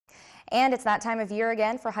And it's that time of year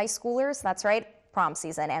again for high schoolers. That's right, prom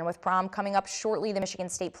season. And with prom coming up shortly, the Michigan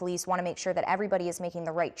State Police want to make sure that everybody is making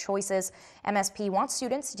the right choices. MSP wants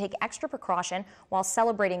students to take extra precaution while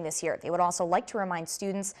celebrating this year. They would also like to remind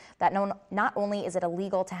students that not only is it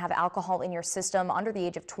illegal to have alcohol in your system under the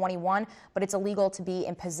age of 21, but it's illegal to be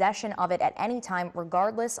in possession of it at any time,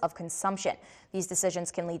 regardless of consumption. These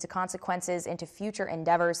decisions can lead to consequences into future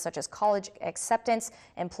endeavors such as college acceptance,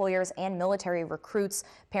 employers, and military recruits.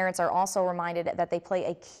 Parents are also reminded that they play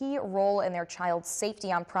a key role in their child's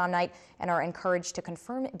safety on prom night and are encouraged to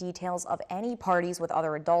confirm details of any parties with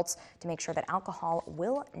other adults to make sure that alcohol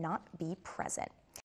will not be present.